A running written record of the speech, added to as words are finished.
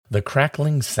The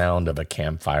crackling sound of a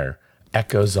campfire,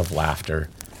 echoes of laughter,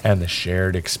 and the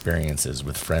shared experiences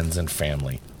with friends and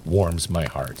family warms my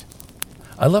heart.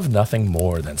 I love nothing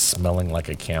more than smelling like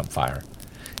a campfire.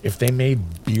 If they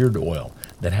made beard oil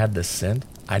that had the scent,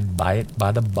 I'd buy it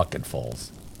by the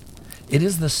bucketfuls. It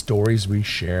is the stories we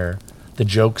share, the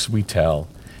jokes we tell,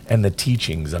 and the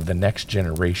teachings of the next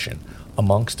generation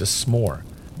amongst a s'more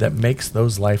that makes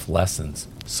those life lessons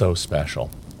so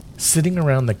special. Sitting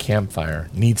around the campfire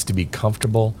needs to be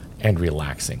comfortable and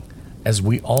relaxing, as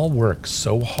we all work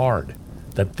so hard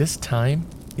that this time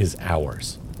is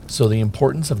ours. So the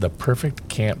importance of the perfect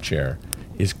camp chair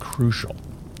is crucial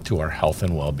to our health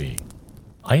and well-being.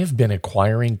 I have been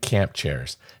acquiring camp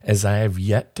chairs as I have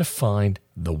yet to find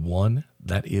the one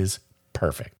that is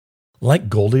perfect. Like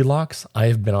Goldilocks, I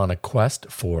have been on a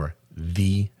quest for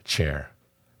the chair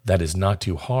that is not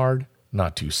too hard,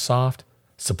 not too soft,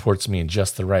 supports me in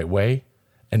just the right way,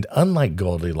 and unlike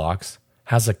Goldilocks,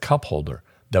 has a cup holder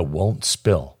that won't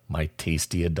spill my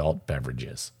tasty adult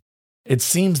beverages. It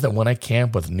seems that when I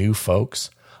camp with new folks,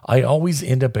 I always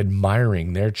end up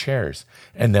admiring their chairs,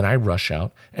 and then I rush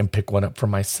out and pick one up for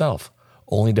myself,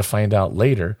 only to find out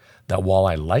later that while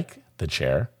I like the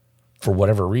chair, for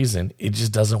whatever reason, it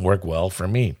just doesn't work well for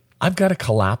me. I've got a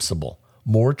collapsible,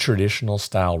 more traditional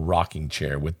style rocking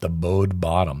chair with the bowed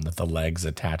bottom that the legs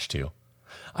attach to.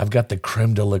 I've got the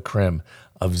creme de la creme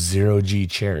of zero-G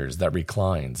chairs that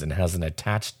reclines and has an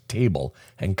attached table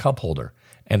and cup holder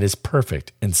and is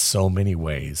perfect in so many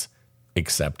ways,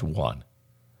 except one.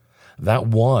 That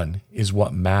one is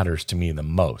what matters to me the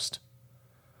most.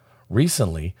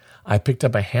 Recently, I picked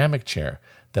up a hammock chair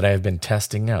that I have been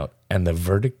testing out, and the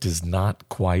verdict is not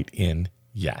quite in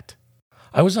yet.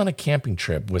 I was on a camping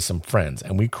trip with some friends,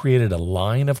 and we created a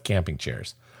line of camping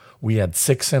chairs. We had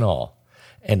 6 in all,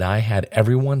 and I had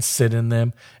everyone sit in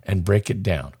them and break it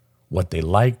down, what they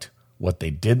liked, what they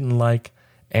didn't like,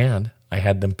 and I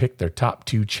had them pick their top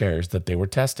 2 chairs that they were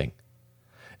testing.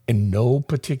 In no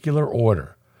particular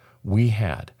order, we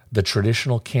had the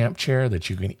traditional camp chair that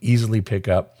you can easily pick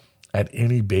up at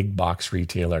any big box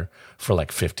retailer for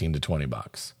like $15 to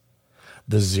 $20.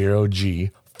 The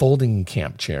zero-G folding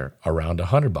camp chair around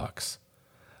 $100.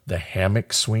 The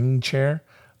hammock swing chair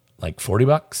like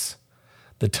 $40.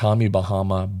 The Tommy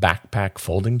Bahama backpack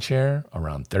folding chair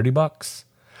around $30.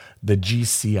 The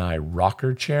GCI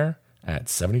rocker chair at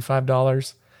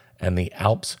 $75, and the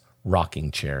Alps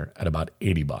rocking chair at about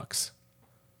 $80.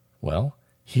 Well,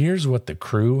 here's what the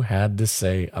crew had to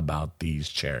say about these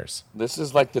chairs. This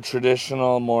is like the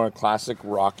traditional, more classic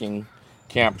rocking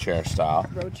camp chair style.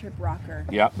 Road trip rocker.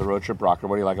 Yep, the road trip rocker.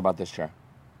 What do you like about this chair?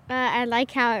 I like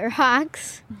how it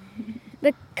rocks.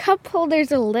 The cup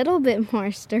holder's a little bit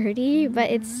more sturdy,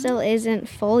 but it still isn't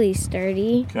fully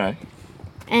sturdy. Okay.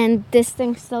 And this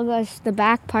thing still goes, the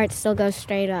back part still goes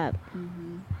straight up.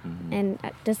 Mm-hmm. And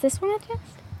does this one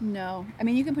adjust? No. I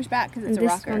mean, you can push back because it's and a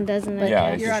rocker. This one doesn't Yeah,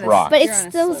 adjust. it's just rock. But it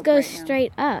still goes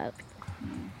straight up.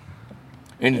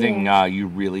 Anything you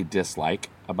really dislike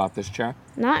about this chair?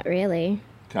 Not really.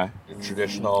 Okay.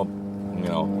 Traditional,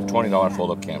 $20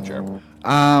 fold-up camp chair.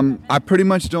 I pretty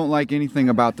much don't like anything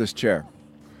about this chair.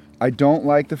 I don't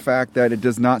like the fact that it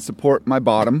does not support my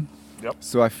bottom. Yep.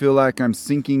 So I feel like I'm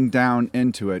sinking down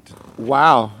into it.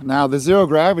 Wow. Now the zero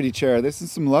gravity chair, this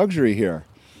is some luxury here.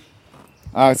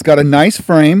 It's got a nice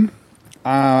frame.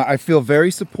 I feel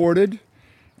very supported.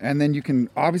 And then you can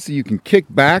kick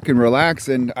back and relax,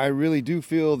 and I really do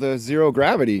feel the zero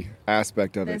gravity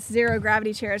aspect of it. This zero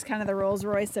gravity chair is kind of the Rolls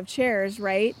Royce of chairs,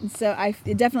 right? And so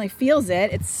it definitely feels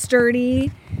it. It's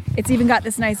sturdy. It's even got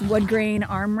this nice wood grain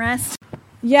armrest.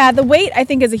 Yeah, the weight I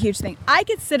think is a huge thing. I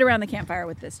could sit around the campfire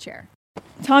with this chair.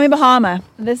 Tommy Bahama,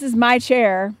 this is my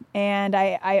chair, and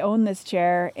I own this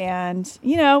chair. And,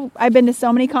 I've been to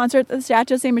so many concerts at the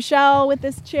Chateau Ste. Michelle with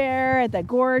this chair, at the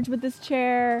Gorge with this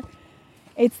chair.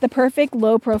 It's the perfect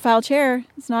low-profile chair.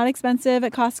 It's not expensive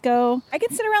at Costco. I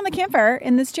can sit around the campfire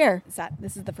in this chair.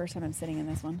 This is the first time I'm sitting in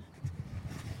this one.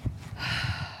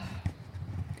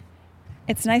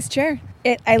 It's a nice chair.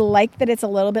 I like that it's a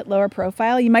little bit lower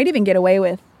profile. You might even get away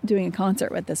with doing a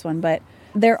concert with this one, but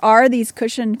there are these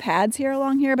cushioned pads here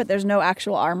along here, but there's no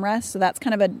actual armrest, so that's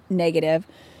kind of a negative.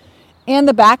 And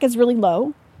the back is really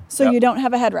low. So You don't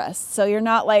have a headrest. So you're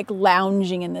not like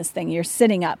lounging in this thing. You're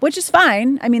sitting up, which is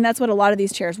fine. I mean, that's what a lot of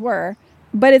these chairs were.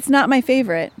 But it's not my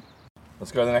favorite.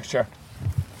 Let's go to the next chair.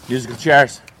 Musical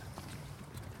chairs.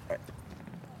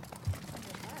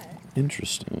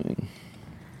 Interesting.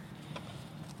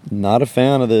 Not a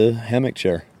fan of the hammock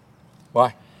chair.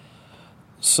 Why?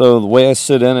 So the way I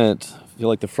sit in it, I feel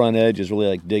like the front edge is really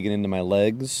like digging into my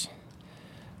legs.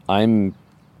 I'm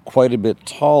quite a bit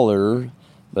taller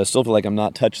but I still feel like I'm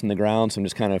not touching the ground, so I'm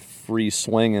just kind of free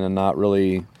swinging and not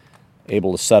really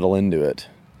able to settle into it.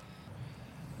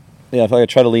 Yeah, if I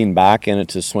try to lean back in it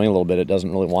to swing a little bit, it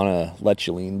doesn't really want to let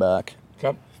you lean back.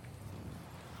 Okay.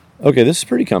 Okay, this is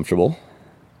pretty comfortable.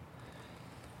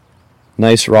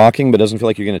 Nice rocking, but doesn't feel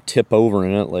like you're going to tip over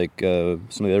in it like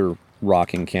some of the other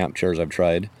rocking camp chairs I've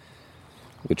tried,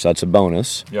 which that's a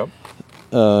bonus. Yep.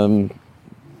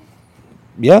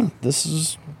 Yeah, this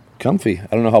is comfy. I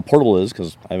don't know how portable it is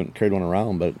because I haven't carried one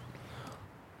around, but...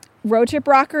 Road trip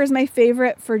rocker is my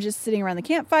favorite for just sitting around the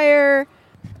campfire.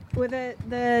 With it,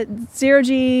 the Zero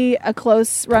G, a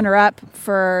close runner-up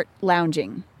for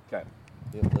lounging. Okay.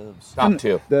 it lives. Top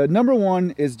two. The number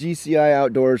one is GCI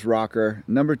Outdoors Rocker.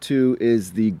 Number two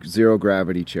is the Zero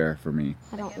Gravity Chair for me.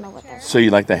 I don't know what that's. So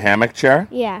you like the hammock chair?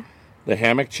 Yeah, The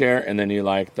hammock chair, and then you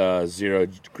like the zero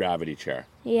gravity chair.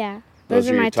 yeah. Those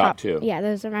are your my top two. Yeah,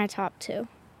 those are my top two.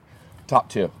 Top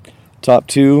two. Top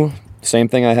two, same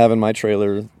thing I have in my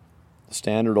trailer.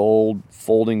 Standard old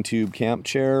folding tube camp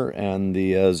chair and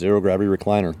the zero gravity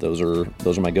recliner. Those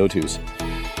are my go-tos.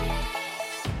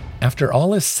 After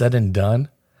all is said and done,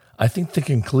 I think the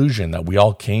conclusion that we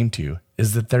all came to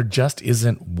is that there just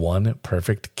isn't one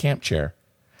perfect camp chair.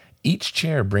 Each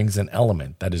chair brings an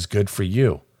element that is good for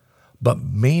you, but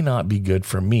may not be good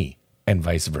for me, and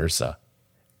vice versa.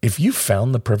 If you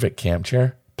found the perfect camp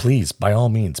chair, please, by all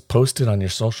means, post it on your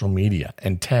social media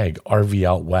and tag RV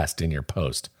Out West in your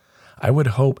post. I would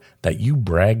hope that you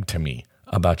brag to me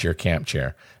about your camp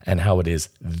chair and how it is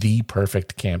the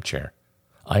perfect camp chair.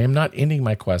 I am not ending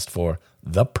my quest for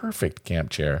the perfect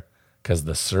camp chair because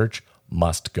the search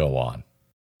must go on.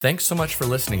 Thanks so much for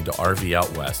listening to RV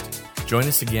Out West. Join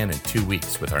us again in 2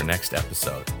 weeks with our next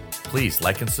episode. Please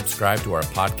like and subscribe to our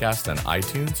podcast on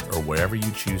iTunes or wherever you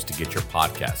choose to get your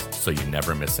podcasts so you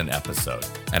never miss an episode.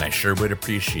 And I sure would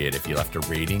appreciate if you left a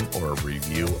rating or a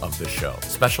review of the show.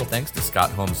 Special thanks to Scott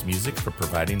Holmes Music for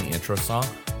providing the intro song,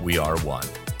 We Are One.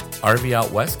 RV Out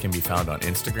West can be found on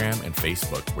Instagram and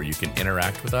Facebook, where you can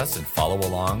interact with us and follow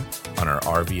along on our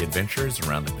RV adventures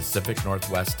around the Pacific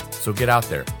Northwest. So get out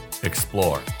there,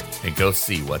 explore, and go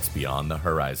see what's beyond the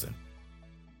horizon.